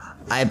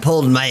I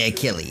pulled my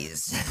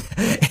Achilles.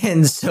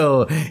 And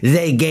so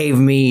they gave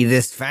me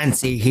this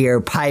fancy here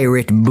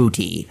pirate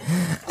booty.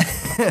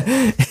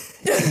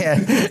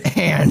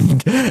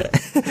 And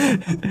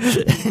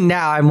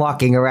now I'm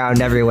walking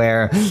around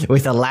everywhere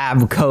with a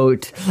lab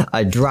coat,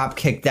 a drop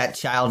kick that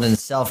child in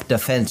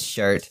self-defense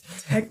shirt,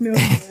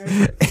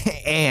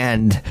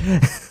 and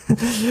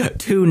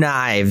 2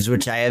 knives,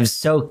 which I have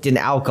soaked in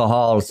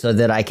alcohol so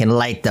that I can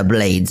light the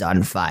blades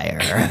on fire.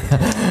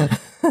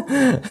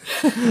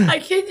 I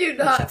kid you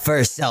not.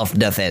 For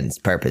self-defense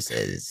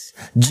purposes,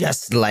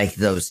 just like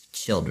those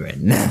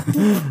children.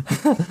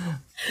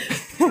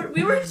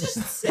 We were just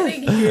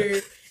sitting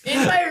here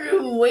in my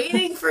room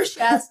waiting for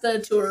Shasta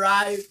to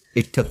arrive.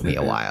 It took me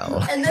a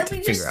while And then to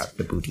we figure out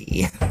the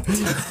booty.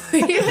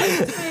 we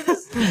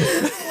just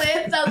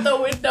glanced out the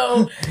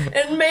window,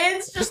 and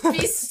Man's just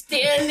be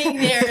standing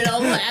there in a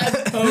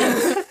lab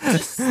coat,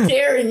 just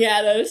staring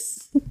at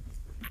us.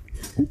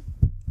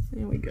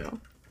 There we go.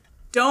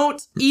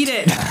 Don't eat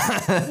it.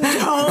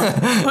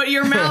 Don't put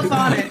your mouth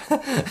on it.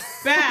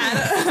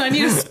 Bad. I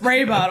need a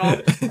spray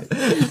bottle.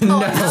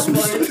 Oh, I have one.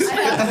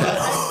 I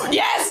have one.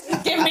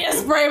 Yes! Give me a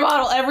spray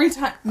bottle every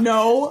time.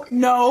 No.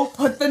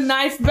 Put the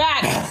knife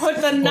back.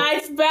 Put the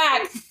knife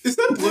back. Is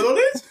that blood on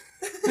it?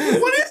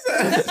 What is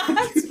that?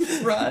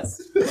 That's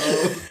rust. Oh.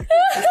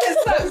 Is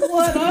that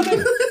blood on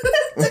it?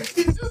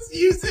 You just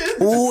use it.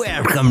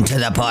 Welcome to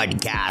the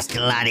podcast,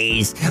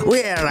 laddies.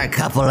 We're a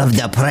couple of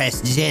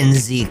depressed Gen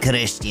Z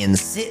Christians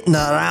sitting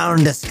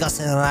around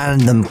discussing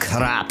random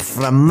crap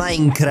from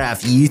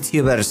Minecraft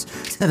YouTubers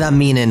to the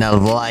meaning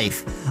of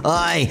life.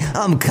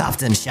 I'm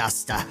Captain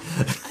Shasta.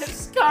 I'm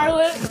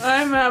Scarlet.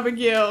 I'm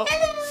Abigail.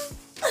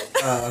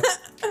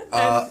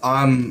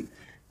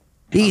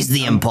 He's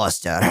the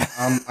imposter.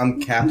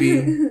 I'm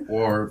Cappy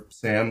or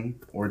Sam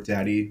or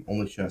Daddy.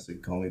 Only Shasta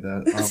can call me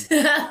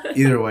that.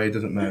 Either way, it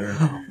doesn't matter.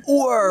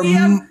 Or We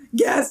have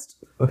guest.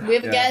 We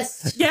have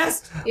guests.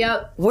 Guest.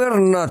 Yep. we're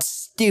not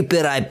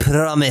stupid, I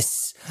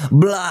promise.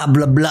 Blah,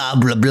 blah, blah,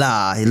 blah,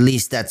 blah. At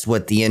least that's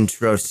what the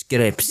intro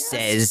script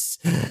says.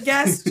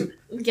 Guest.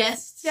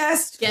 Guests.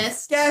 Guest.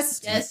 Guests.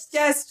 Guest. Guest.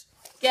 Guest.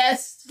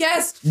 Guests.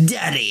 Guest.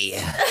 Daddy.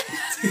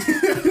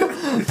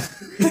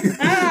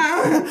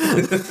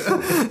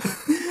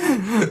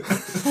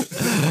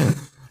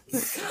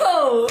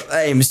 Oh.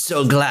 I'm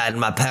so glad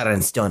my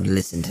parents don't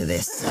listen to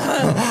this.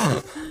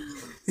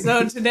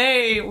 So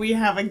today we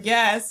have a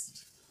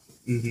guest.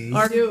 Mm-hmm.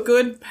 Our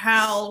good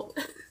pal,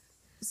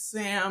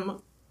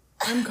 Sam.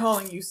 I'm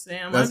calling you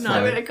Sam. That's I'm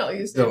I'm not. gonna call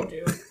you Sam Don't.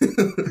 too.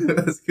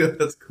 That's good.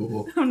 That's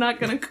cool. I'm not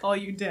gonna call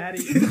you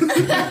Daddy.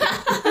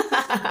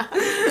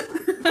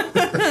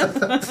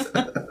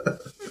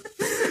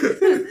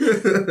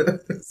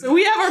 So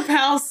we have our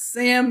pal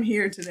Sam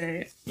here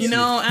today. You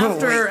know,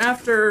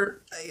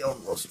 after I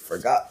almost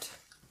forgot.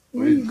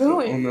 where are you Oh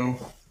going? no.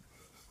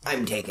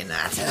 I'm taking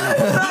that.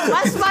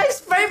 That's my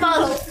spray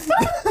bottle.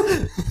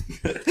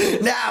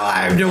 Now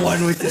I'm the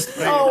one with the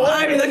spray. Oh,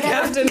 I'm the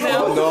captain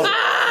now. Oh no.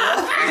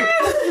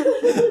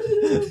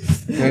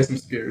 Guys, I'm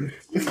scared.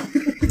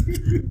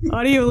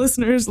 Audio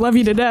listeners love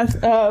you to death.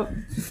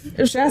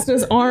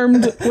 Shasta's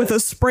armed with a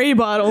spray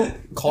bottle.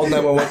 Call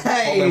 911.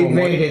 Hey, Call 911.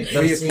 made it.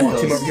 We need a SWAT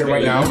team up here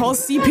right now. Call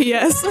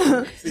CPS.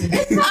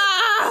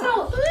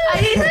 No,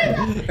 I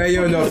didn't. Hey,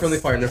 yo, no, friendly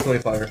fire. No friendly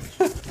fire.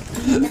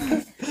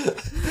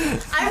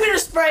 I'm gonna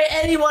spray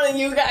any one of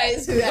you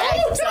guys who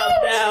acts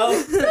up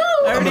now.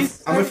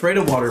 I'm afraid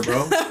of water,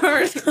 bro.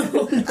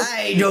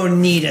 I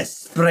don't need a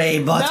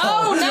spray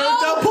bottle.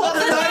 No, put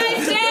the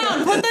knife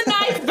down. Put the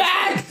knife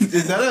back.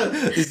 Is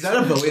that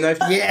a Bowie knife?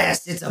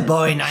 Yes, it's a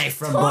Bowie knife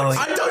from Bowie.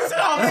 I don't set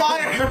on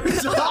fire.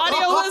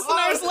 Audio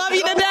listeners love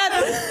you to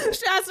death.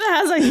 Shasta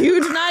has a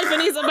huge knife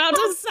and he's about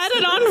to set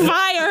it on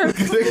fire.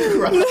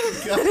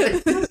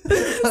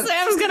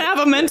 Sam's gonna have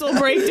a mental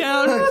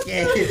breakdown.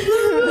 Okay.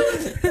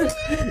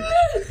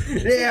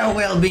 There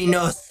will be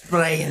no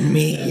spraying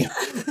me.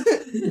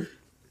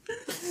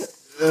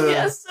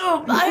 Yeah,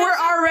 so We're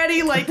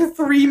already like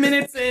 3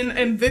 minutes in,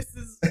 and this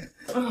is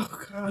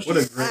gosh, What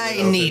a great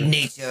I need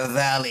Nature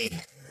Valley.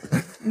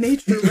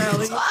 Nature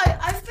Valley. So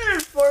I've been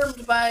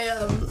informed by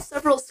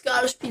several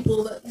Scottish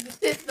people that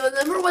the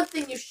number one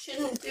thing you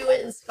shouldn't do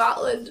in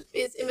Scotland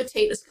is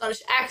imitate a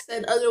Scottish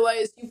accent,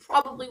 otherwise you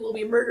probably will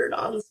be murdered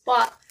on the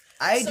spot.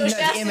 I So did not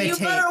Shasta, you imitate.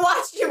 better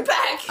watch your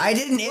back. I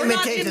didn't We're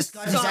not imitate in the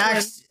Scottish Scotland.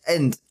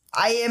 accent.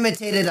 I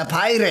imitated a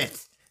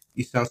pirate.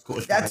 You sound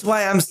Scottish. That's mate.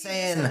 why I'm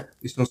saying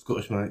You sound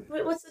Scottish, mate.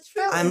 Wait, what's the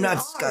trail? I'm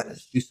not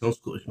Scottish. You sound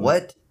Scottish, mate.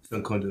 What? You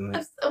sound kind of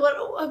nice.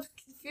 I'm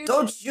confused.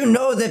 Don't you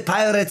know that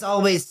pirates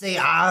always say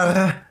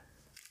 "ar"?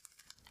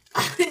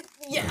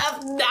 Yeah,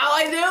 now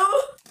I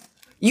do.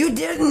 You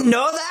didn't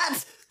know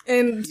that?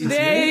 And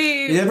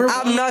today, You never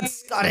I'm not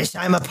Scottish.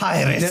 I'm a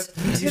pirate.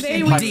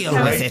 today we Deal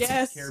have with a it.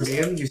 guest.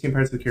 Caribbean? You've seen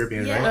Pirates of the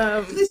Caribbean, right?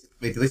 Yeah.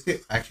 Wait, did they say?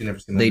 I actually never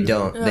seen that. They movie.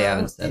 don't. They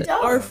haven't They said it.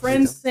 don't. Our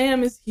friend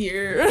Sam is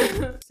here.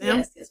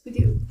 Sam, Yes, we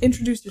do.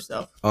 introduce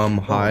yourself.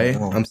 Hi,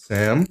 I'm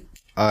Sam.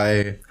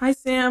 Hi,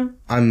 Sam.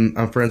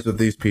 I'm friends with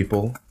these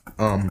people.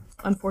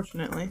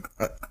 Unfortunately.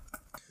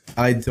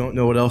 I don't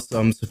know what else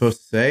I'm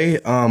supposed to say.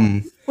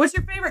 What's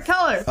your favorite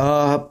color?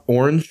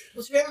 Orange.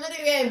 What's your favorite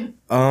video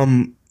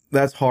game?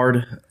 That's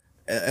hard.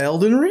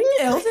 Elden Ring?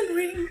 Elden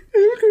Ring.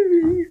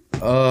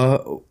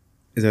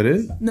 Is that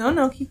it?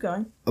 No, keep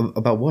going.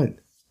 About what?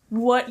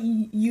 What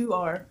you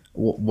are.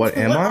 What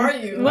am What I? are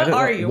you? What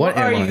are you? What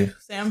are am you,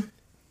 Sam?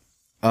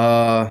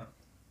 I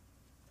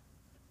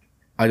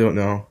don't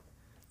know.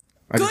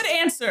 Good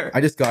answer. I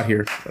just got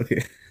here.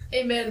 Okay.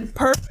 Amen.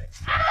 Perfect.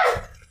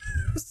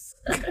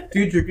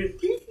 Dude, you're good.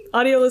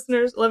 Audio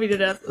listeners, love you to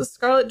death.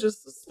 Scarlett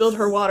just spilled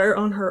her water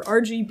on her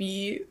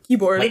RGB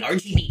keyboard.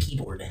 RGB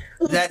keyboard.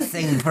 That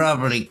thing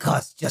probably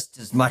cost just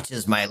as much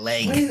as my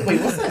leg.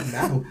 Wait, what's that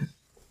now?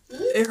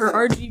 Her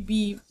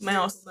RGB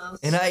mouse.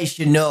 And I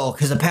should know,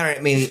 because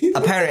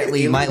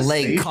apparently my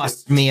leg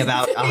cost me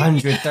about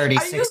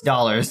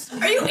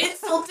 $136. Are you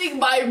insulting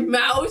my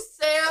mouse,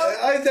 Sam?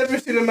 I've never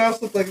seen a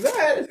mouse look like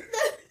that.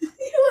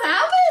 You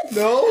haven't?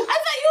 No. I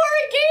thought you were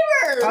a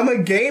gamer. I'm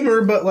a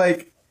gamer, but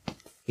like,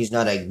 He's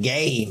not a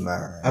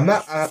gamer. I'm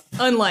not.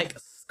 Unlike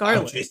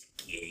Scarlett. just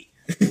gay.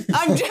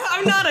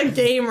 I'm not a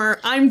gamer.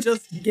 I'm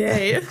just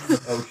gay.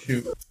 Oh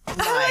shoot.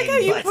 I like how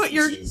you put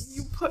your.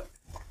 You put.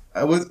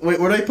 Wait,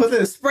 where did I put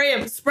this? Spray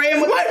him with spray.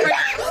 Not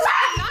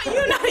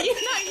you, not you,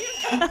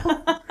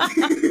 not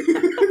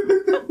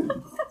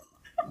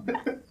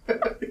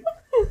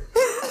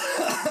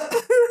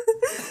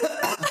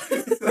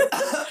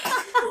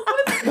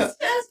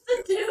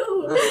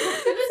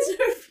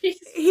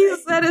He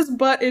said his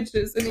butt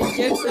itches and he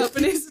gets up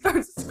and he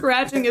starts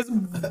scratching his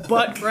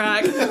butt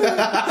crack.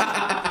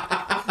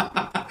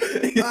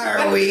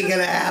 Are we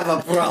gonna have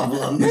a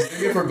problem?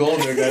 Give for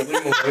gold there, guys.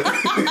 Leave him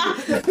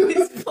alone.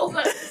 He's pulled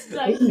out his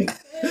knife.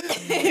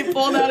 He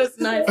pulled out his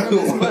knife from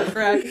his butt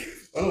crack.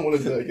 I don't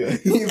want to die,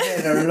 guys. You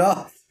better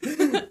not.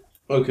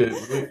 Okay.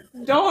 Wait.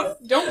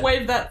 Don't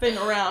wave that thing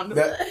around.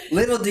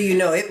 Little do you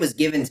know, it was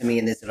given to me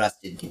in this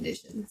rusted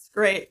condition. It's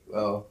great.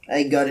 Oh,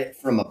 I got it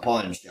from a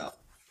pawn shop.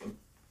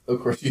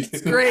 of course you did.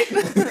 It's great.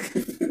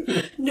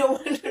 No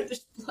wonder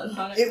there's blood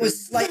on it. It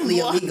was slightly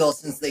illegal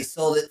since they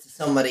sold it to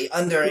somebody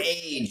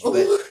underage,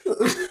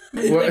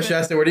 but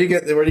Shasta, where do you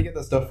get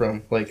that stuff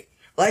from? Like,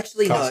 well,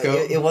 actually, no,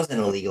 Costco? it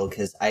wasn't illegal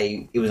because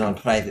it was on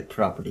private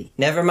property.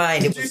 Never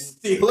mind. It was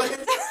steal it?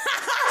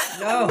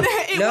 no.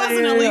 It no,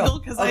 wasn't no, no, no. illegal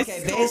because I Okay,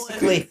 stole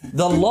basically,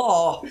 the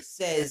law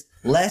says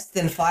less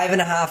than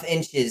 5.5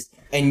 inches,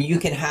 and you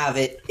can have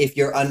it if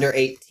you're under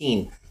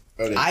 18.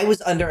 Okay. I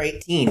was under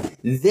 18.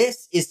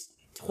 This is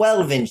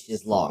 12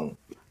 inches long.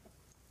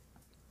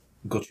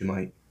 Got you,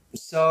 mate.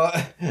 So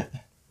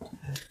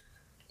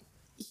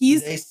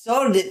they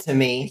sold it to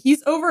me.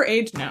 He's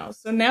overage now,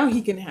 so now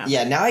he can have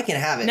Yeah, it. now I can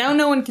have it. Now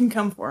no one can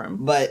come for him.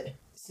 But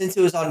since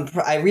it was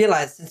I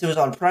realized since it was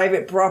on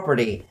private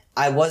property,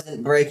 I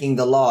wasn't breaking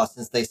the law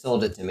since they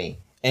sold it to me,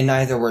 and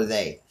neither were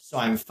they. So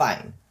I'm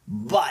fine.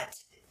 But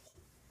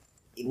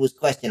it was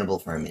questionable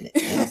for a minute.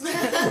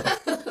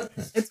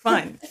 It's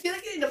fine. I feel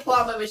like I need to pull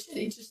out my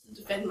machete just to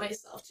defend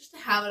myself, just to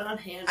have it on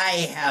hand.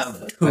 I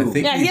have I two.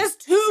 think Yeah, he has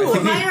two, I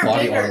think Mine he's are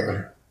body bigger.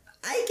 armor.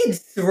 I can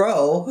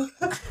throw.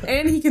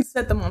 and he can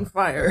set them on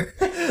fire.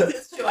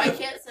 It's true. I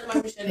can't set my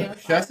machete on fire.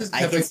 Shasta's the I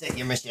type can of set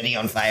your machete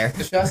on fire.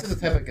 Shasta's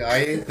the type of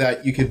guy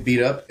that you could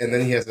beat up, and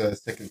then he has a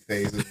second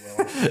phase as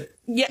well.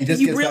 Yeah, He just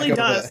he gets really back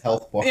up with does. a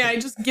health bar. Yeah, he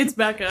just gets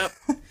back up.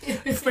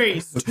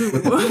 Phase with, two.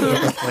 with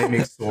the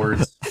flaming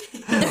swords.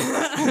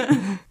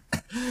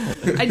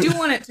 I do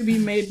want it to be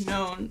made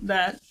known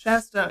that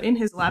Shasta, in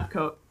his lab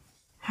coat,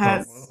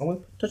 has...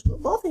 Touch the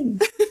muffin.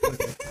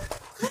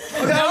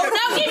 No,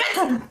 keep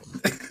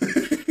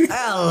it!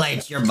 I'll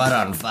light your butt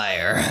on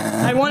fire.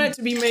 I want it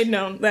to be made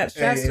known that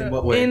Hey, in Shasta,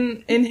 what way?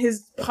 in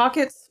his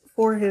pockets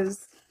for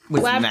his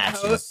With lab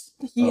matches.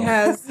 coat, he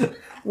has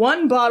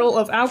one bottle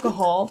of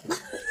alcohol.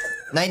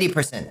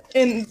 90%.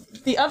 In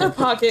the other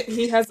pocket,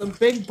 he has a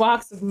big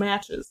box of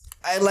matches.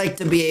 I like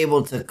to be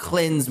able to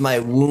cleanse my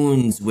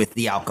wounds with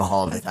the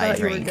alcohol that I I thought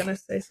you were drink. gonna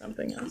say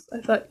something else. I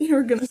thought you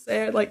were gonna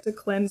say I'd like to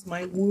cleanse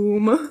my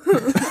womb.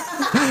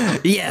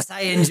 Yes,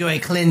 I enjoy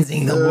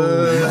cleansing the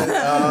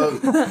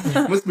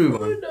womb. Let's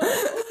move on.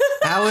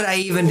 How would I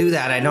even do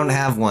that? I don't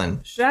have one.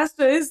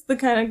 Shasta is the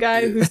kind of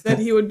guy who said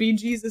he would be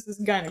Jesus'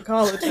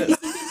 gynecologist.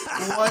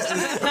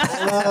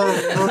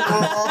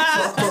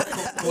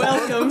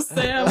 Welcome,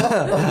 Sam.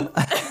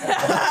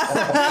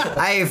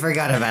 I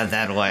forgot about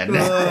that one.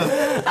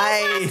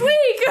 Last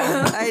week.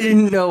 I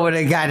didn't know what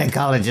a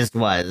gynecologist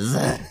was.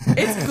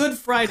 It's Good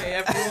Friday,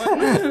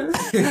 everyone.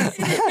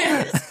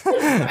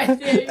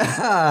 Friday.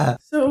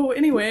 So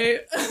anyway,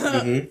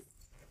 Mhm.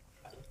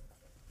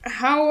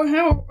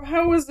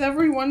 how was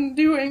everyone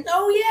doing?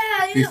 Oh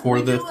yeah. Before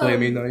we the do,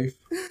 flaming knife.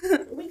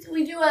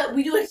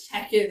 We do a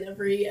check-in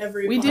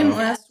every We didn't podcast,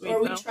 last week,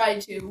 or we though. try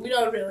to. We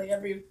don't really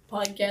every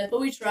podcast, but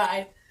we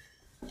try.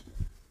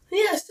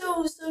 Yeah.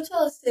 So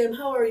tell us, Sam,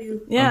 how are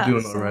you? Yeah, I'm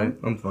doing so alright.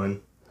 I'm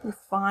fine. You're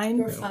fine.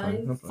 You're Yeah, I'm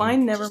fine. I'm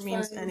Fine never Just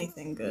means fine.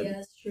 anything good. Yeah,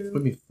 that's true.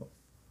 What do you mean?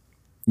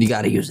 You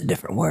gotta use a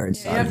different word,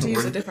 Yeah, you have son. to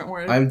use a different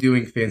word. I'm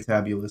doing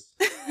fantabulous.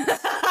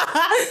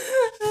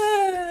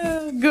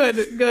 Good.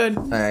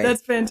 right.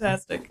 That's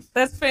fantastic.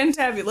 That's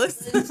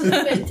fantabulous. It's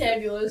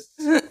fantabulous.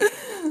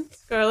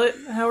 Scarlett,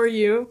 how are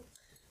you?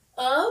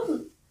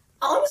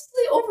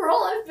 Honestly,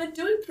 overall, I've been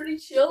doing pretty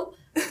chill,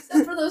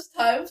 except for those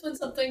times when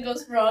something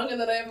goes wrong and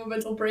then I have a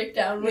mental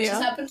breakdown, which has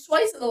Yeah. happened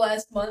twice in the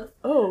last month.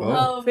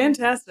 Oh,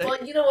 fantastic.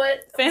 But you know what?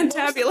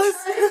 Fantabulous.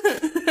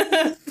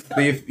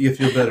 But you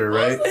feel better,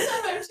 right? Most of the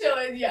time I'm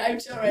chilling. Yeah, I'm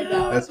chill right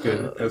now. That's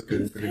good. That's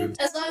good. Pretty good.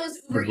 As long as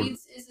Uber Good.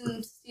 Eats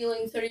isn't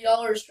stealing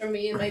 $30 from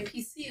me and my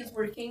PC is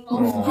working,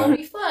 I'll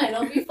be fine.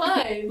 I'll be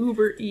fine.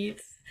 Uber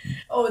Eats.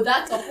 Oh,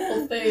 that's a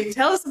whole thing.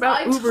 Tell us about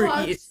I Uber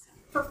talked Eats.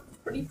 for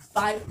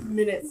 45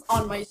 minutes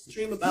on my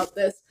stream about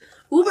this.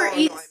 Uber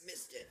Eats,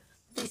 missed it.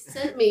 they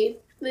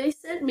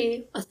sent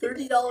me a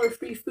 $30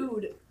 free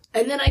food.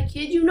 And then I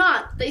kid you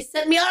not, they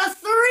sent me on a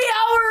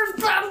 3-hour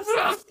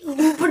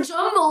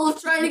pajumble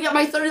of trying to get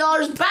my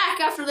 $30 back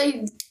after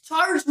they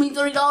charged me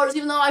 $30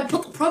 even though I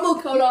put the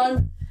promo code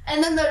on.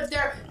 And then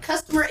their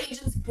customer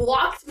agents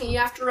blocked me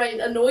after I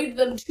annoyed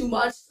them too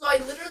much. So I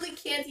literally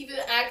can't even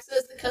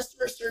access the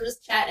customer service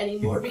chat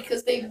anymore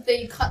because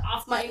they cut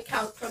off my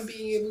account from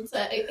being able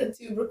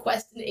to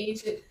request an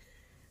agent.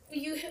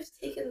 You have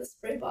taken the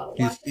spray bottle.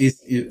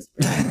 Because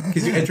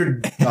you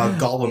entered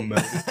Gollum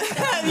mode.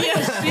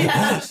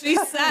 Yeah, she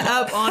sat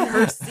up on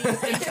her seat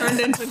and turned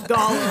into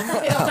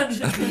Gollum.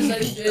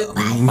 100% did.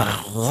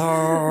 My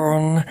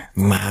Lord,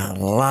 my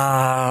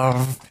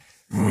love,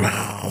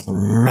 my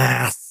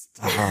master.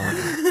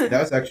 That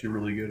was actually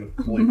really good.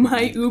 Holy My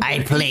crap. Uber I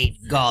played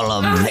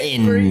Gollum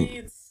Uber in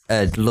Eats.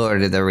 a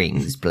Lord of the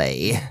Rings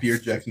play. Beer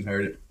Jackson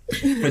hired it.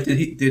 But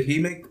did he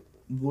make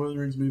Lord of the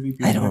Rings movie?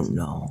 I don't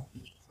know.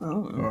 Oh.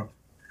 Oh.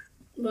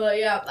 But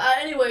yeah,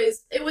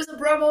 anyways, it was a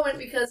bro moment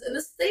because, and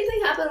the same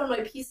thing happened when my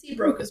PC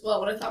broke as well,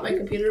 when I thought my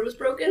computer was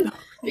broken,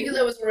 because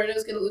I was worried I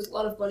was going to lose a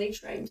lot of money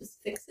trying to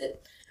fix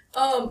it.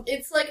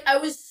 It's like, I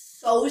was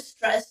so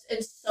stressed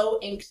and so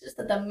anxious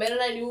that the minute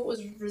I knew it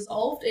was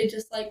resolved, it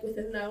just like,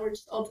 within an hour,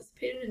 just all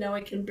dissipated, and now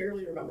I can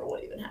barely remember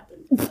what even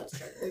happened. That's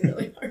struggling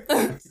really hard.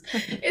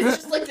 It's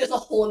just like, there's a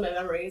hole in my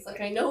memory. It's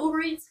like, I know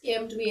Uber Eats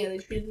scammed me, and they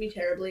treated me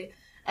terribly,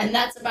 and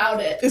that's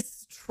about it. It's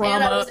And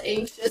I trauma. was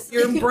anxious.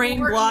 Your brain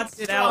Uber blocked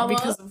Eats it out trauma.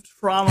 because of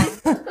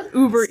trauma.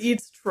 Uber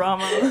Eats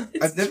trauma.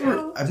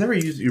 I've never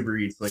used Uber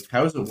Eats. Like,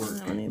 how does it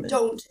work?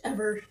 Don't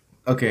ever.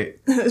 Okay,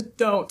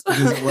 Don't.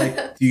 does it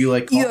like? Do you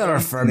like? call You're them and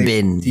they-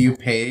 forbidden. Do you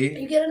pay?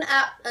 You get an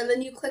app, and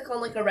then you click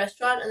on like a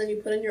restaurant, and then you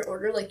put in your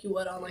order like you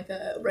would on like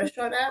a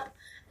restaurant app,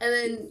 and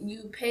then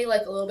you pay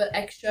like a little bit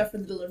extra for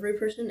the delivery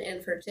person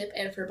and for a tip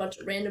and for a bunch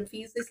of random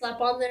fees they slap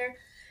on there.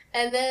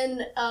 And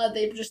then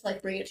they just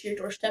like bring it to your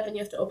doorstep, and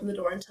you have to open the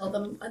door and tell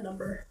them a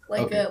number,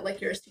 like Okay. like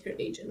you're a secret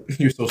agent.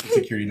 Your social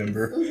security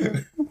number.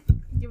 Mhm.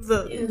 Give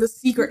the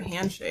secret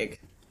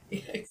handshake. Yeah,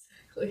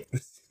 exactly.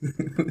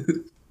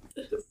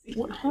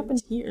 What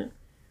happened here?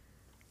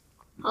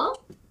 Huh?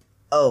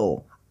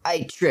 Oh,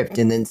 I tripped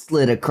and then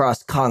slid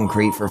across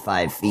concrete for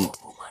 5 feet.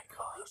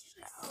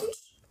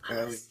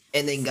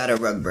 And then got a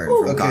rug burn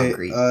from Okay,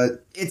 concrete.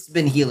 It's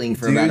been healing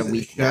for dude, about a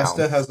week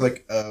Shasta now. has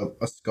like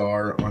a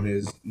scar on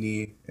his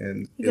knee,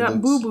 and He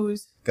got boo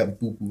boos. Got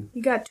boo boo.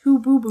 He got 2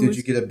 boo boos. Did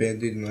you get a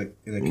band-aid and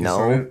a kiss No.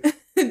 on it?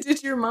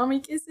 Did your mommy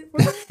kiss it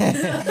for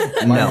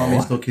you? My mommy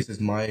No. still kisses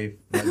my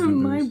My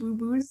boo-boos. boo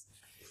boos.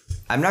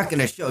 I'm not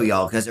gonna show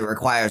y'all because it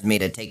requires me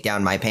to take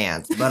down my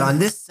pants. But on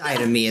this side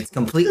of me, it's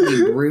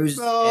completely bruised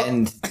No.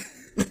 and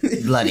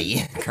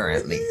bloody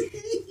currently.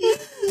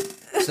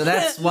 So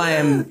that's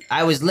why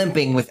I was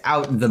limping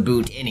without the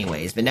boot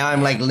anyways, but now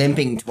I'm like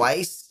limping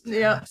twice.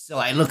 Yeah. So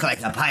I look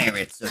like a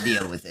pirate, so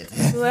deal with it.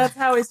 So that's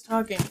how he's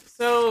talking.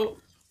 So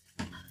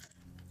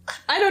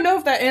I don't know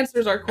if that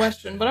answers our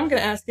question, but I'm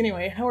gonna ask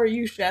anyway. How are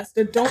you,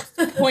 Shasta? Don't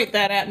point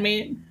that at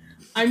me.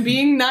 I'm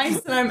being nice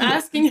and I'm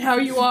asking how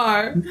you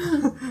are.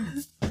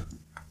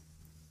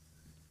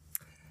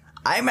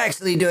 I'm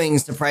actually doing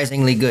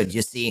surprisingly good,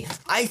 you see.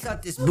 I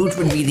thought this boot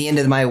would be the end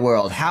of my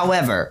world.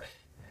 However,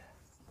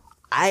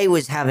 I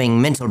was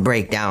having mental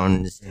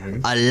breakdowns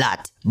a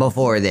lot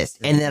before this,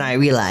 and then I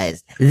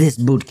realized this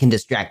boot can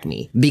distract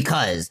me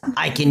because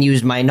I can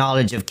use my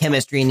knowledge of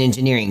chemistry and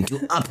engineering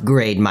to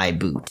upgrade my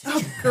boot.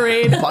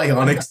 Great.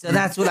 Bionics. So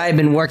that's what I've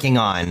been working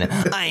on.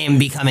 I am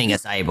becoming a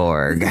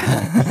cyborg.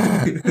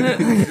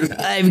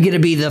 I'm gonna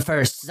be the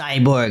first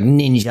cyborg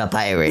ninja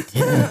pirate.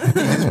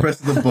 Just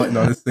presses the button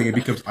on this thing, it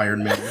becomes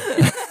Iron Man.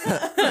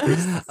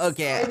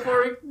 Okay,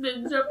 Cyborg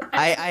ninja.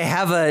 I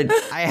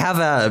have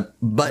a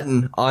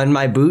button on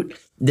my boot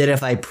that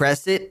if I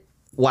press it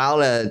while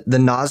the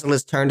nozzle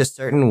is turned a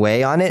certain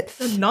way on it,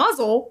 The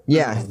nozzle.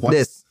 yeah, What?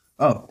 this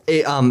Oh,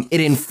 it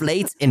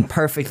inflates and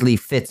perfectly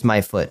fits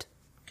my foot.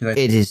 can I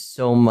It is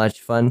so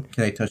much fun.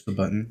 can I touch the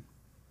button?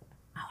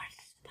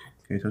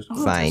 Can I touch the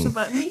Oh, Fine. touch the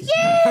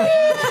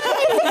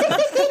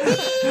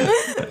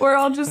button. We're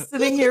all just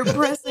sitting here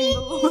pressing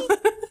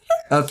the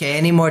Okay,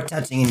 any more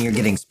touching and you're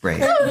getting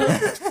sprayed.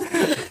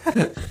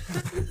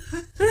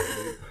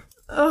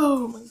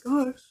 Oh my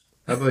gosh.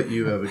 How about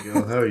you,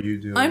 Abigail? How are you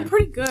doing? I'm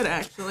pretty good,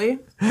 actually.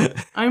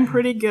 I'm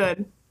pretty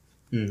good.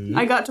 Mhm.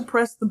 I got to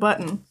press the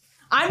button.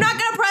 I'm not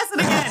gonna press it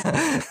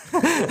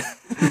again.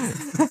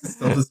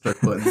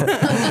 Self-destruct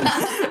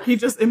button. He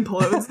just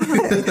implodes.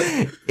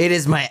 It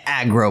is my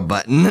aggro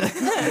button.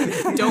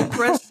 Don't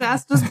press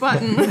Shasta's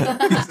button.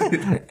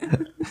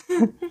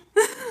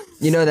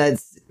 You know that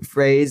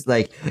phrase,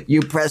 like,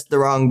 you pressed the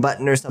wrong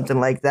button or something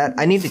like that?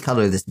 I need to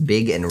color this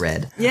big and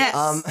red. Yes.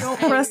 Don't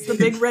press the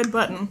big red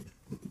button.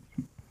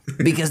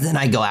 Because then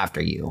I go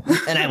after you,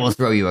 and I will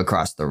throw you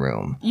across the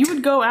room. You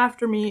would go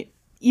after me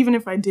even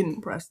if I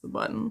didn't press the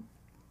button.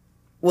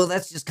 Well,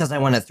 that's just because I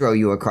want to throw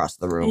you across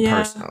the room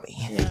personally.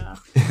 Yeah.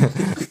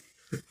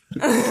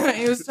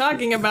 He was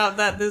talking about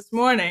that this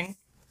morning.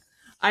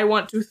 I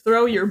want to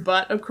throw your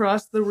butt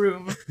across the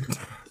room.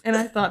 And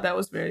I thought that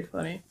was very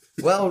funny.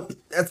 Well,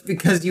 that's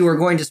because you were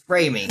going to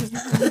spray me.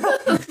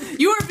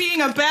 You are being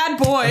a bad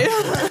boy.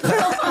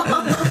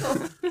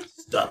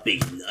 Stop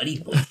being nutty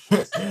boy.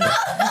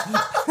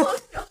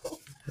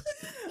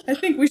 I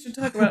think we should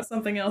talk about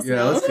something else Yeah,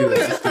 now. let's do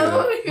that.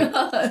 Oh my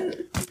god.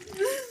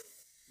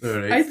 All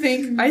right. I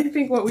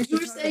think what we You should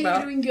were talk saying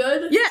about. you're doing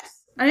good?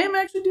 Yes, I am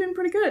actually doing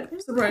pretty good,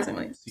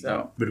 surprisingly.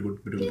 So Very good,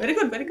 very good. very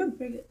good, very good,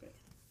 very good.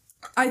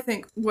 I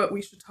think what we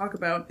should talk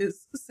about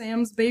is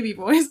Sam's baby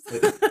voice.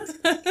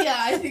 Yeah,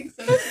 I think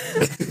so.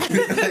 I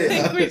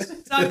think we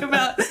should talk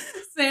about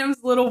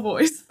Sam's little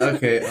voice.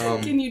 Okay,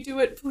 Can you do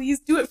it, please?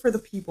 Do it for the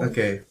people.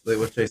 okay, like,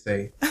 what should I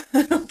say?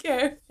 I don't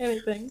care.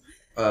 Anything.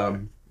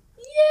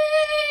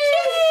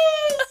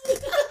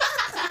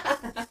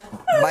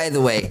 By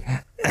the way,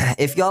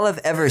 if y'all have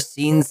ever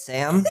seen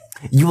Sam,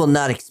 you will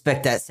not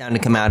expect that sound to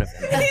come out of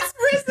him. He's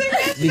frizzing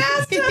at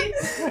Shasta.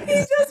 He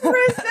just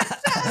frizzed at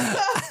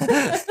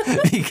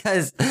Shasta.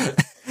 Because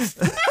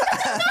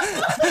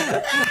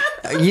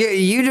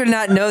you do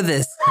not know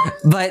this,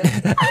 but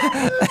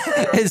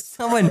as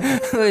someone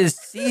who has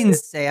seen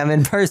Sam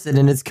in person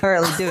and is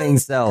currently doing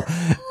so,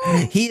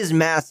 he is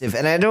massive,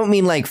 and I don't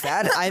mean like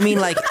fat. I mean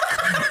like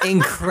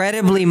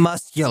incredibly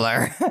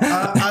muscular.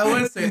 I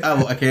wouldn't say.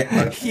 I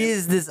can't. He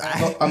is this.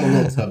 I'm a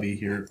little tubby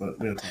here, but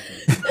we don't talk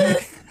about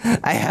it.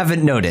 I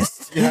haven't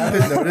noticed. You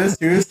haven't noticed?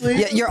 Seriously?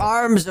 Yeah, your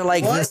arms are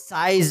like the What?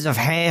 size of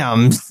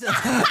hams.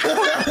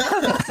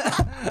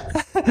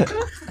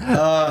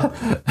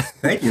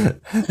 Thank you.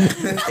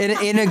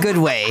 In a good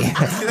way.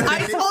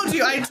 I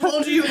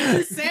told you,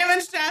 Sam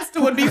and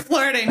Shasta would be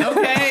flirting,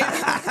 okay?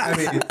 I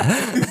mean,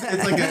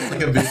 it's like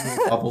a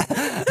visual bubble.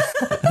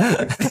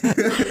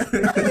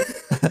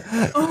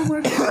 Oh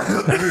my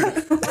god.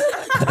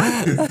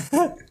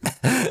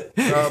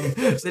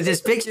 So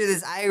just picture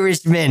this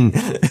Irishman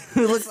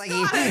who looks like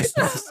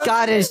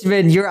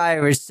Scottishman. You're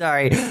Irish,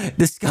 sorry.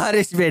 The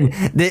Scottishman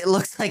that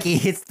looks like he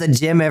hits the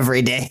gym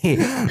every day,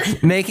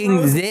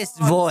 making this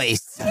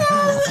voice.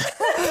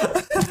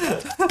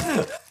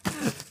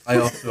 I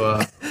also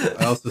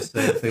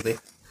say things like,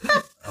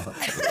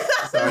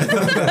 sorry,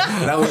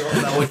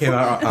 that one came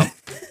out.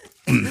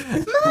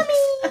 Mommy,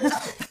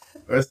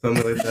 or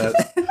something like that.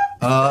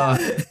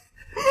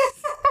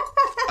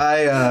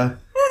 I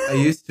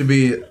used to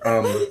be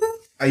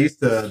I used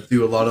to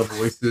do a lot of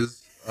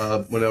voices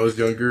when I was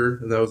younger,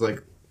 and that was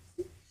like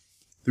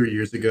 3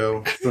 years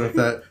ago, something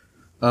like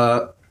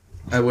that.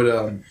 I would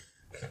I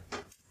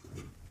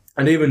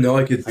didn't even know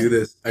I could do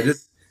this. I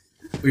was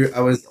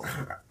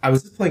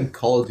just playing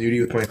Call of Duty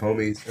with my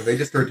homies, and they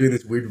just started doing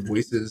these weird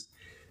voices,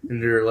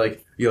 and they're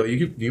like, "Yo,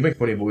 you make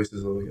funny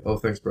voices." I'm like, "Oh,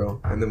 thanks, bro."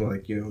 And then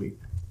like, we.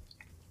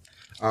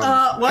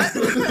 What?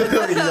 You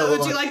know,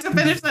 Would you like to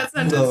finish that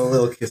sentence?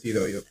 little kissy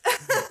though,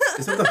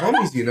 It's with the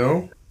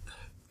homies,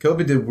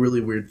 COVID did really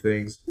weird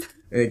things,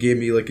 and it gave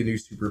me like a new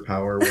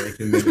superpower where I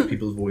can mimic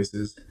people's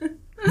voices.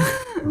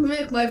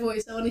 Mimic my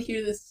voice. I want to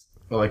hear this.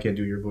 Oh, I can't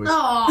do your voice.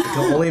 Aww. I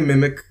can only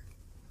mimic.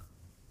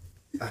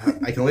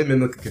 Like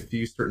a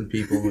few certain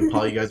people, and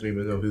probably you guys don't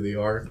even know who they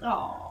are.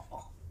 Aww.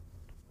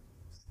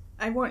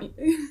 I want you.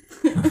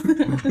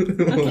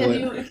 Can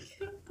you?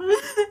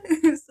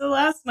 So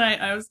last night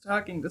I was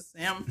talking to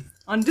Sam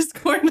on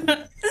Discord,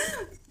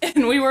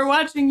 and we were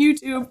watching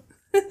YouTube.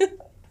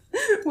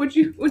 Would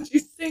you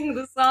sing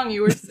the song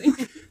you were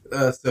singing?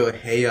 So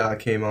Hey Ya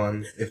came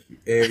on, if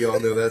any of y'all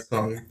know that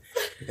song.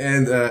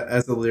 And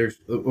as the lyrics,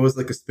 it was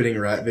like a spinning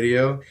rat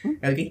video. And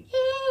I'd be,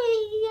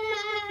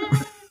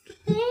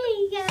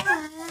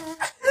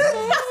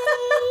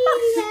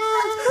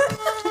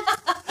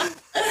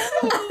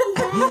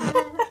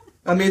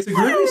 I mean, it's a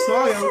groovy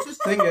song, I was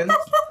just singing.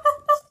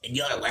 And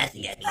you're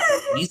laughing at me.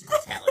 Musical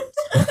talent.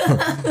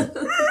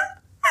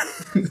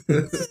 You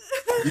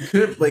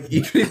couldn't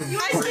even.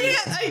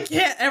 I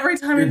can't. Every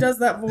time he does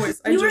that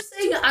voice, You were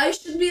saying I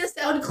should be a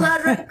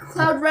SoundCloud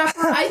cloud rapper.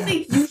 I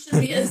think you should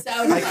be a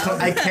SoundCloud.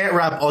 I can't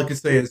rap. All I can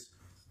say is,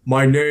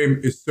 my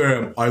name is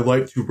Sam. I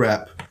like to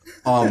rap.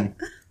 I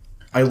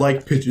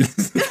like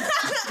pigeons.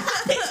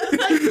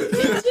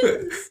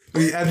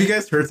 Have you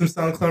guys heard some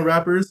SoundCloud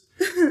rappers?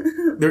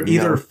 They're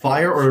either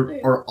fire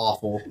or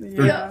awful.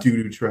 They're Yeah.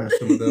 doo-doo trash,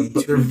 some of them.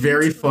 But they're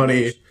very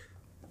funny.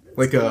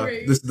 Like,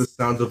 this is the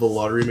sound of a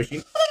lottery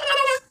machine.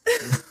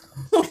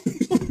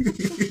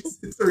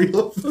 It's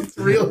real. It's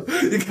real.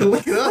 You can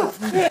look it up.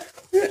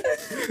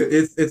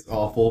 It's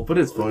awful, but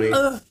it's funny.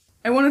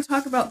 I want to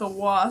talk about the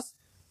wasp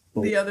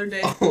the other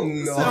day. Oh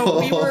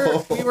no!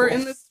 So we were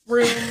in this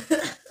room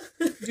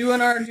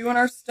doing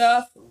our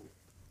stuff,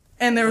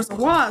 and there was a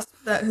wasp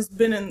that has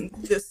been in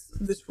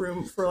this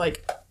room for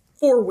like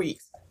 4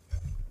 weeks.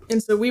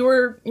 And so we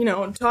were,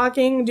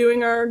 talking,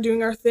 doing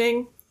our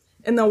thing,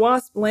 and the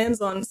wasp lands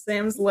on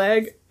Sam's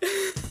leg,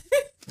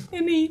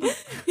 and he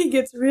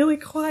gets really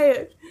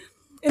quiet,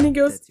 and he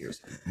goes,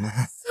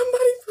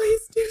 "Somebody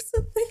please do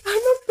something.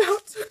 I'm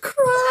about to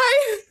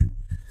cry."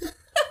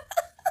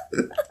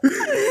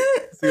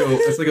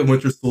 It's like a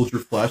Winter Soldier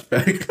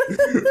flashback.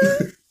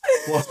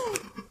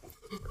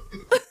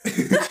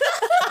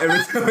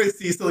 Every time I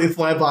see something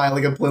fly by,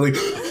 like I'm playing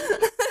like.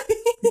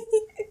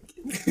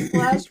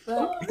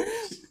 Flashback.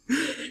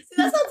 See,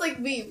 that sounds like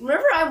me.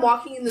 Whenever I'm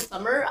walking in the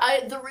summer,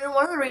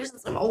 one of the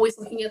reasons I'm always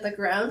looking at the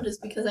ground is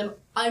because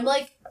I'm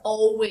like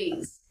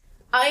always,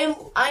 I am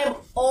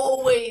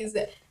always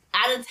at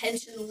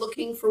attention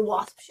looking for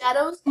wasp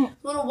shadows.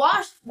 When a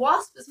wasp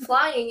is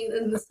flying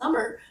in the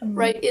summer,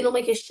 right, it'll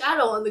make a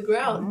shadow on the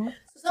ground.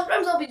 So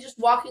sometimes I'll be just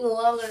walking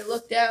along and I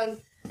look down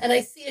and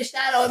I see a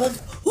shadow and I'm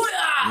like,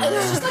 "Hoo-yah!" And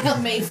it's just like a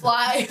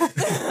mayfly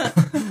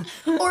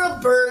or a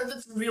bird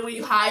that's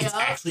really high It's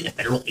up. actually a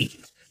federal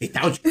agent. They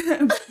found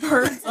you.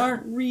 Birds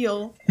aren't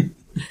real.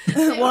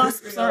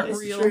 Wasps aren't It's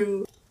real.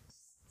 true.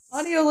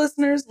 Audio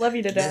listeners love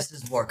you to death.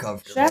 This is more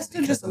comfortable. Shasta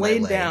because just of my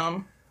laid leg.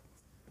 down.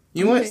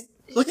 You know what? Okay.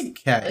 Look at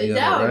cat. Lay You know,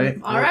 down. right?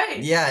 All right.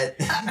 Yeah.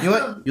 You know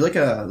what? You like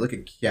a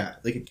cat.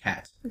 Like a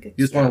cat. Like a You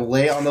just want to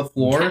lay on the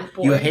floor. Cat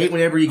boy. You hate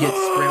whenever you get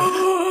scrambled.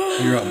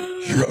 You're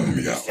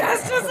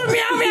Shasta's a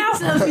meow meow.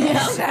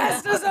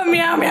 Shasta's a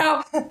meow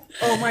meow.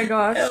 Oh my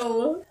gosh.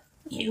 Ew.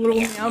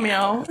 Little meow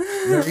meow.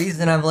 The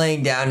reason I'm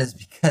laying down is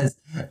because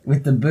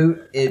with the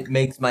boot, it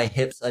makes my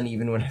hips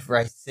uneven whenever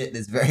I sit.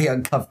 It's very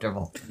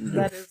uncomfortable.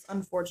 That is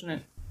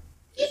unfortunate.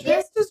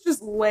 Shasta's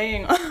just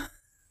laying on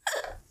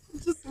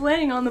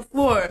the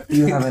floor.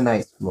 You have a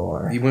nice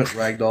floor. You went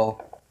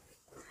ragdoll.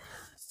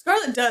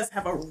 Scarlett does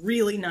have a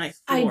really nice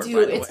floor, I do.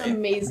 by the It's way.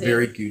 amazing.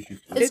 Very Gucci.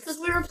 It's because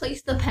we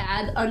replaced the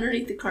pad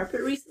underneath the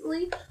carpet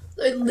recently.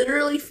 So it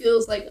literally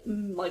feels like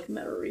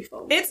memory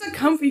foam. It's a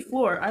comfy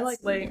floor. I like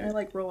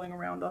rolling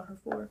around on her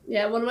floor.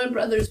 Yeah, one of my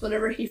brothers,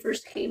 whenever he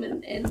first came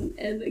and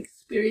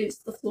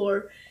experienced the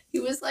floor, he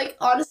was like,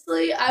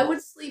 honestly, I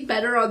would sleep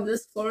better on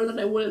this floor than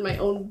I would in my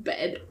own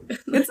bed.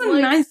 It's a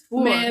Like, nice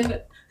floor. man.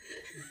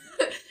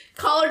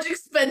 College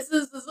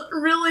expenses is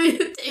really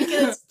taking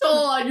its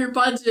toll on your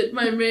budget,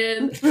 my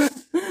man.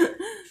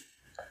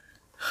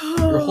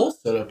 Your whole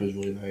setup is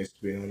really nice,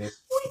 to be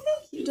honest.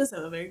 He does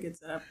have a very good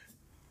setup.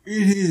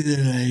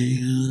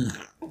 You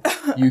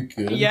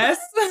could. Yes.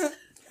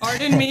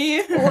 Pardon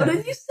me. What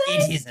did you say?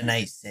 It is a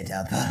nice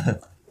setup.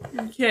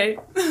 Okay.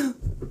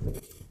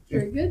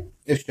 Very good.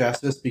 If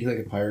Shasta is speaking like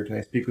a pirate, can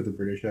I speak with a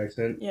British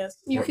accent? Yes.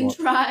 You can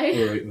try.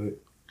 Oh, wait.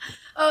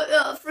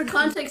 For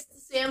context,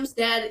 Sam's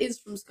dad is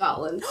from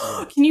Scotland.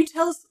 Can you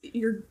tell us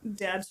your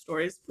dad's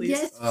stories, please?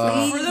 Yes, please.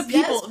 Uh, For the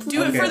Yes, people.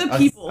 Do it please. for the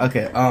people.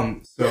 Okay,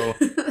 so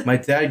my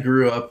dad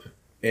grew up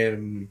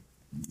in,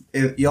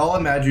 if y'all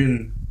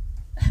imagine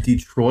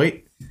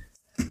Detroit,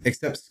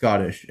 except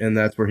Scottish, and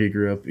that's where he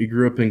grew up. He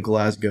grew up in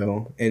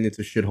Glasgow, and it's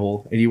a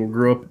shithole. And he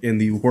grew up in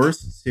the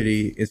worst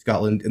city in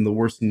Scotland, in the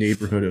worst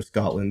neighborhood of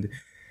Scotland.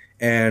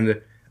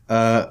 And,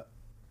 okay,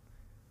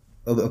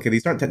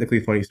 these aren't technically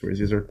funny stories.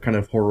 These are kind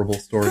of horrible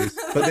stories.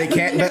 But they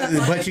can't,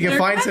 but you can They're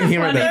find kind some of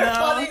humor funny, there.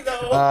 though.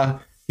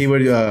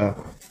 Funny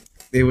though.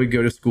 They would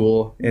go to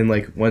school, and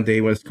like one day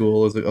he went to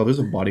school, it was like, oh, there's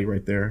a body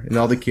right there, and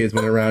all the kids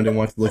went around and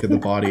wanted to look at the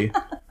body.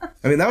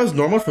 I mean, that was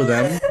normal for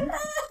them.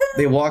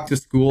 They walked to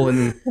school,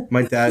 and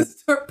my dad,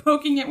 Start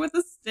poking it with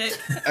a stick.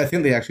 I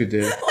think they actually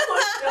did.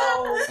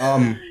 Oh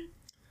no.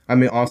 I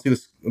mean, honestly,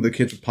 the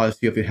kids would probably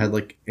see if he had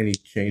like any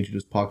change in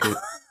his pocket.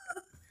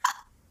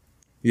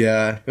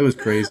 Yeah, it was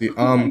crazy.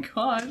 Oh my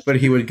gosh. But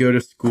he would go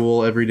to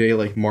school every day,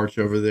 like march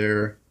over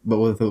there, but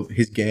with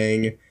his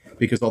gang,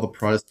 because all the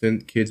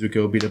Protestant kids would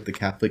go beat up the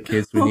Catholic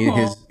kids. So he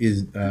needed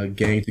his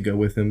gang to go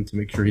with him to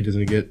make sure he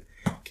doesn't get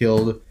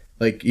killed.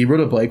 Like, he rode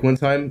a bike one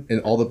time,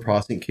 and all the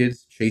Protestant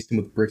kids chased him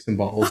with bricks and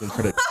bottles and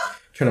try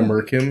to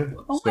murk him.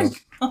 Oh my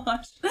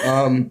gosh.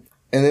 And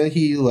then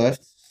he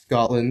left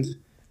Scotland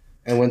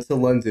and went to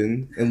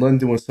London, and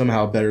London was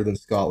somehow better than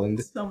Scotland.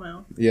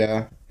 Somehow.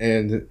 Yeah,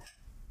 and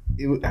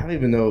I don't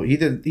even know. He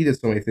did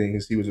so many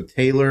things. He was a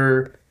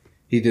tailor.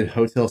 He did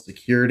hotel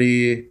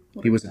security.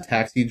 He was a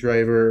taxi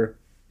driver.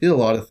 He did a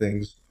lot of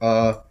things.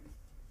 But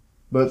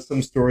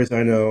some stories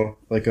I know,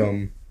 like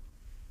him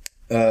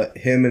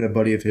and a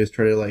buddy of his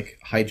try to like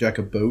hijack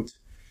a boat.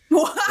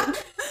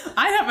 What?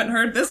 I haven't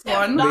heard this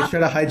one. They try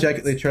to hijack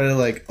it. They try to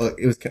like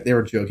they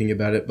were joking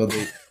about it, but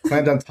they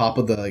climbed on top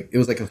of it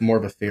was like more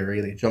of a ferry.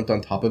 They jumped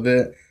on top of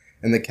it,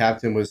 and the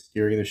captain was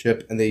steering the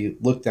ship, and they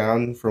looked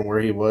down from where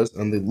he was,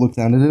 and they looked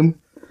down at him,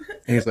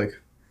 and he's like,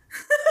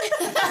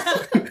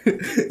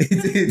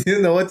 he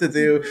didn't know what to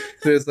do.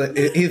 So it's like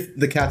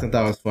the captain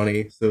thought it was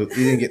funny, so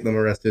he didn't get them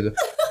arrested.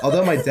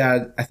 Although my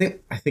dad, I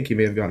think he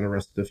may have gotten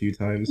arrested a few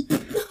times.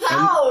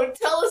 How?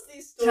 Tell us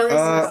these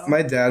stories.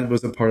 My dad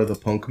was a part of the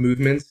punk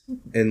movement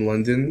in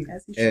London,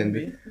 As he should and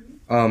be. it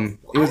I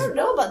was don't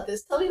know about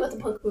this. Tell me about the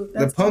punk movement.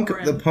 That's the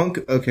Brand.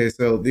 punk. Okay,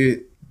 so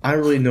I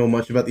don't really know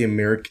much about the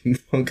American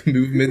punk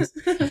movement,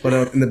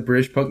 but in the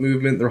British punk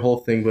movement, their whole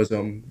thing was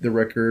the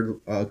record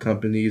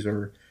companies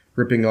are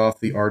ripping off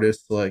the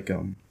artists, like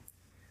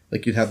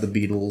you'd have the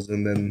Beatles,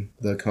 and then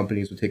the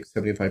companies would take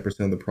 75%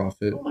 of the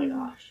profit. Oh my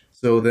gosh.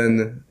 So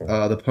then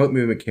the punk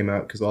movement came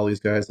out because all these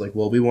guys like,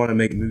 well, we want to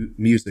make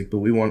music, but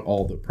we want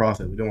all the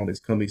profit. We don't want these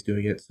companies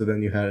doing it. So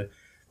then you had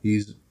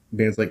these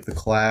bands like The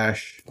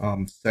Clash,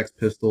 Sex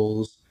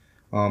Pistols,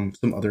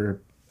 some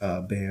other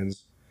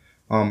bands.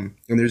 And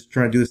they're just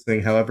trying to do this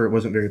thing. However, it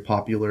wasn't very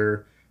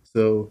popular.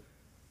 So,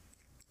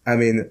 I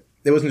mean,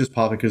 it wasn't just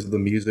popular because the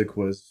music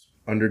was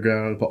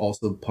underground, but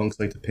also punks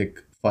like to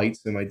pick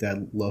fights, and my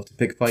dad loved to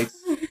pick fights.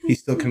 He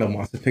still kind of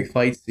wants to pick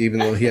fights, even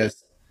though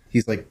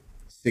he's like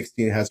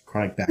 16 and has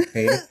chronic back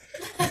pain.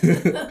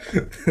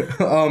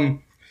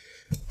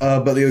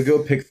 But they would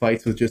go pick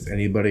fights with just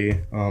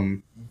anybody.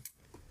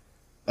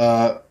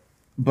 But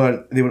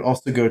they would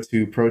also go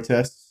to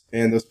protests,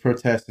 and those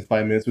protests in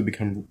 5 minutes would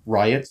become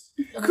riots.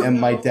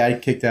 And my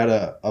dad kicked out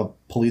a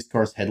police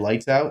car's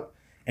headlights out,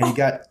 and he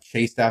got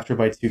chased after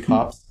by 2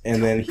 cops.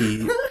 And then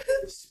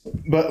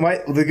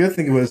the good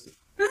thing was,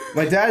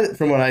 my dad,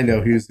 from what I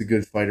know, he was a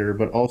good fighter,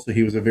 but also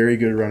he was a very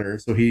good runner.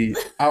 So he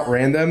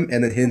outran them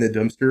and then hid in the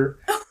dumpster.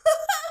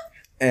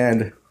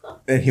 And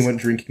he went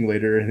drinking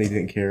later, and he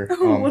didn't care.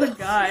 What a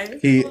guy.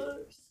 He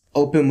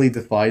openly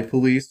defied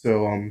police.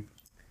 So him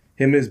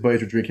and his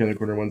buddies were drinking on the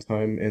corner one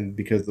time, and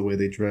because of the way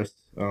they dressed,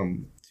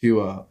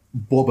 2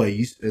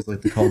 bobbies, as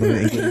like they call them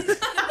in England,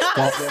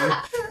 stopped them,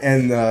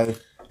 and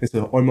they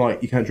said, "Oh mate,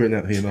 you can't drink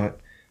that here, mate.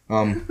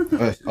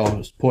 I'll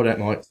just pour that,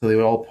 mate." So they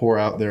would all pour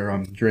out their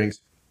drinks,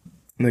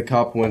 and the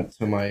cop went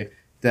to my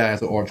dad and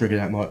said, "Oh, drink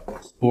that, mate."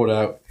 Just poured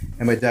out,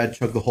 and my dad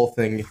chugged the whole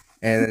thing,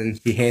 and then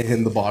he handed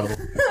him the bottle,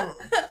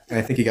 and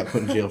I think he got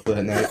put in jail for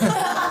that night.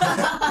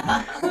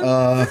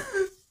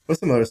 What's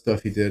some other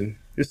stuff he did?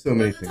 There's so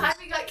many The things. time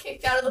he got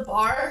kicked out of the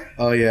bar.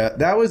 Oh yeah,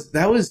 that was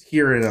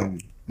here in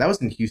that was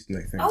in Houston,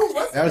 I think. Oh,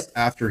 was That was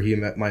after he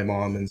met my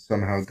mom and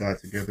somehow got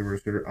together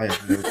with her. I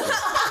have no clue.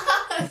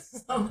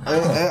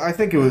 I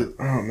think it was.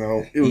 I don't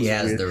know. It was He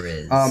has weird. the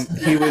Riz.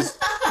 He was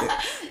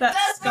That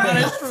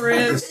Scottish the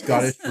Riz.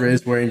 Scottish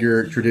Riz wearing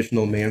your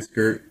traditional man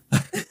skirt.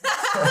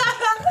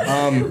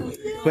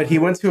 But he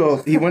went to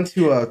a. It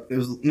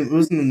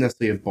wasn't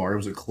necessarily a bar. It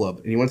was a club,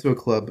 and he went to a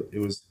club. It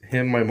was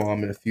him, my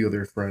mom, and a few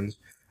other friends.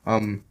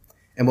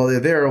 And while they were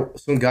there,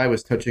 some guy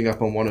was touching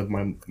up on one of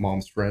my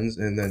mom's friends,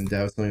 and then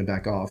Dad was telling him to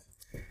back off.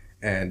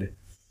 And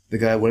the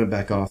guy wouldn't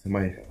back off, and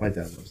my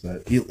dad loves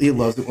that. He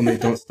loves it when they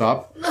don't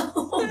stop. No.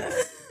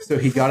 So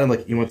he got him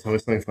like, "You want to tell me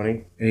something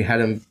funny?" And he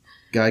had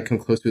guy come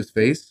close to his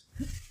face,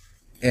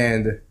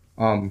 and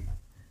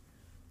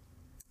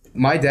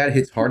my dad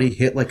hits hard. He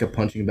hit like a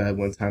punching bag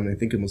one time, and I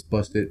think it almost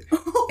busted.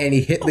 And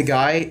he hit the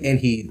guy, and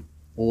he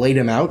laid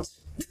him out.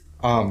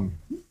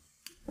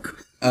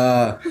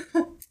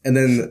 And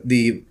then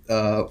the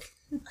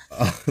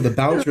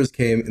bouncers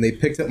came, and they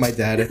picked up my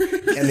dad,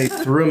 and they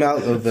threw him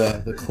out of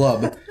the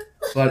club.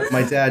 But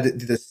my dad did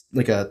this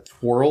like a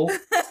twirl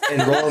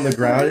and roll on the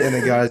ground, and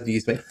then got his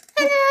knees like.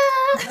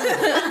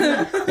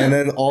 And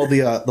then all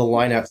the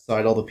line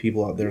outside, all the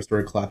people out there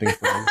started clapping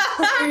for him.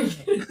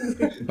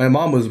 My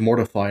mom was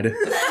mortified.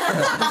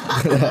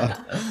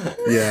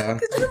 Yeah.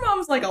 Because your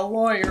mom's like a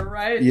lawyer,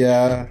 right?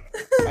 Yeah.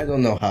 I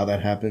don't know how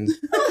that happened.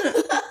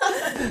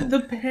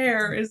 The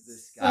pair is so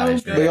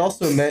Scottish good. They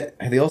also met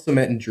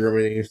in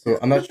Germany, so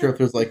I'm not sure if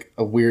there's like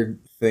a weird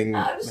thing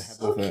I'm that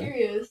so happened with that.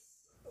 curious.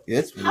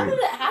 It's How weird.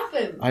 did it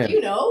happen? I Do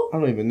you know? I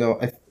don't even know.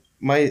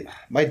 My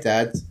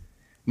dad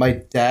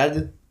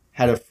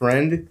had a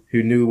friend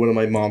who knew one of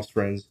my mom's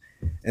friends,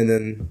 and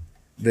then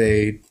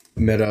they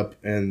met up,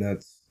 and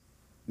that's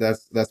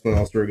when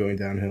all started going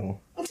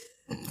downhill.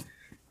 And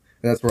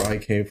that's where I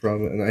came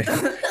from, and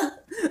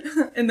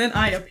And then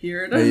I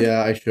appeared.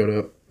 I showed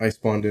up. I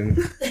spawned in.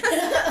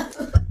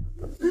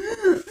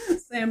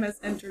 Sam has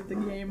entered the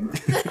game.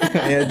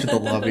 I entered the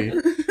lobby.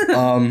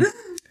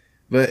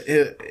 But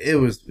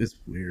it's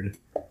weird.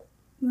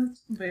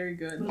 That's very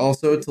good.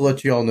 Also, to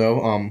let you all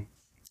know,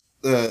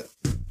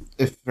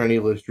 if any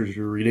listeners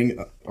are reading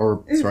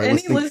If any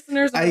listening,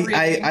 listeners are reading,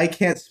 I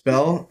can't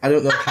spell. I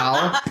don't know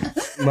how.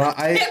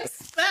 can't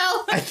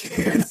spell.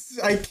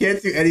 I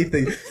can't do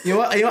anything. You know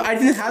what? I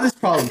didn't have this I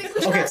problem. think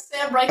we should Okay. have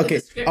Sam write the Okay.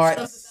 description All right.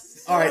 of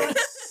this All right.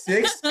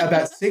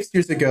 About 6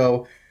 years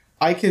ago,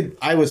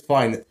 I was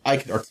fine. I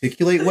could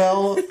articulate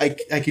well. I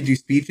could do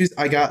speeches.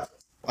 I got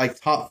like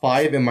top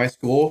 5 in my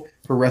school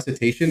for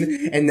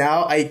recitation, and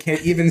now I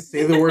can't even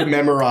say the word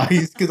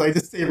memorize because I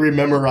just say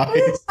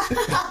rememorize.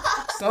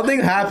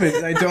 Something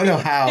happened. I don't know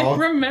how.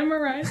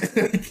 Rememorize.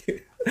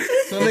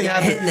 Something Hit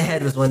happened. in the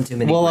head with one too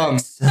many Well,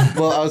 words.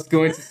 well, I was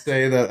going to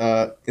say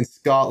that in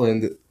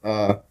Scotland,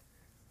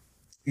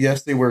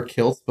 yes, they wear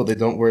kilts, but they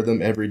don't wear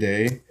them every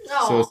day.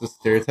 So it's a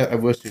stereotype. I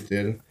wish they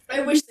did. I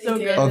wish they So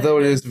did. good. Although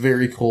it is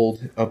very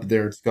cold up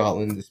there in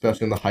Scotland,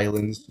 especially in the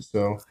Highlands.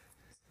 So,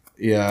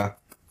 Yeah,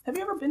 Have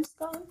you ever been to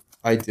Scotland?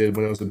 I did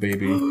when I was a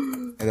baby,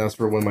 and that was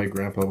for when my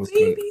grandpa was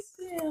gonna, Baby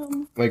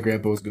Sam. my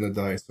grandpa was gonna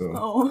die.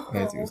 So I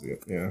had to go see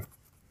it. Yeah,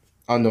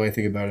 I don't know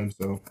anything about him.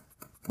 So,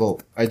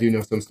 well, I do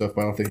know some stuff,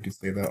 but I don't think you can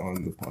say that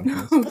on the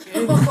podcast.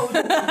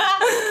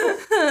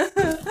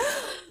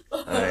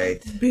 All right.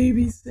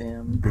 Baby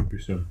Sam.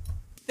 Baby Sam.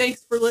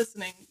 Thanks for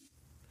listening,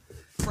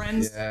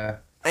 friends. Yeah.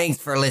 Thanks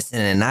for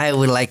listening. I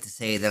would like to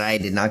say that I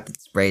did not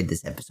get sprayed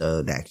this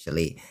episode,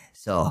 actually.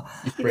 So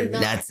You sprayed me.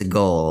 that's the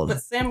gold.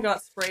 But Sam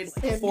got sprayed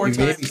like Sam, 4 You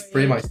made me times.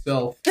 spray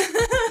myself.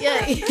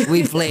 Yeah.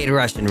 We played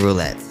Russian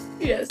roulette.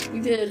 Yes, we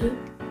did.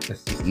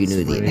 That's just You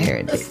knew the spraying.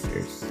 inherent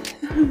dangers.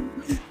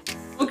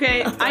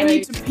 Okay, I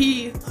need to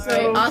pee.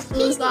 So Alright, hasta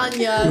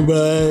lasagna.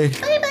 Bye.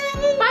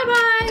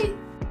 Bye bye.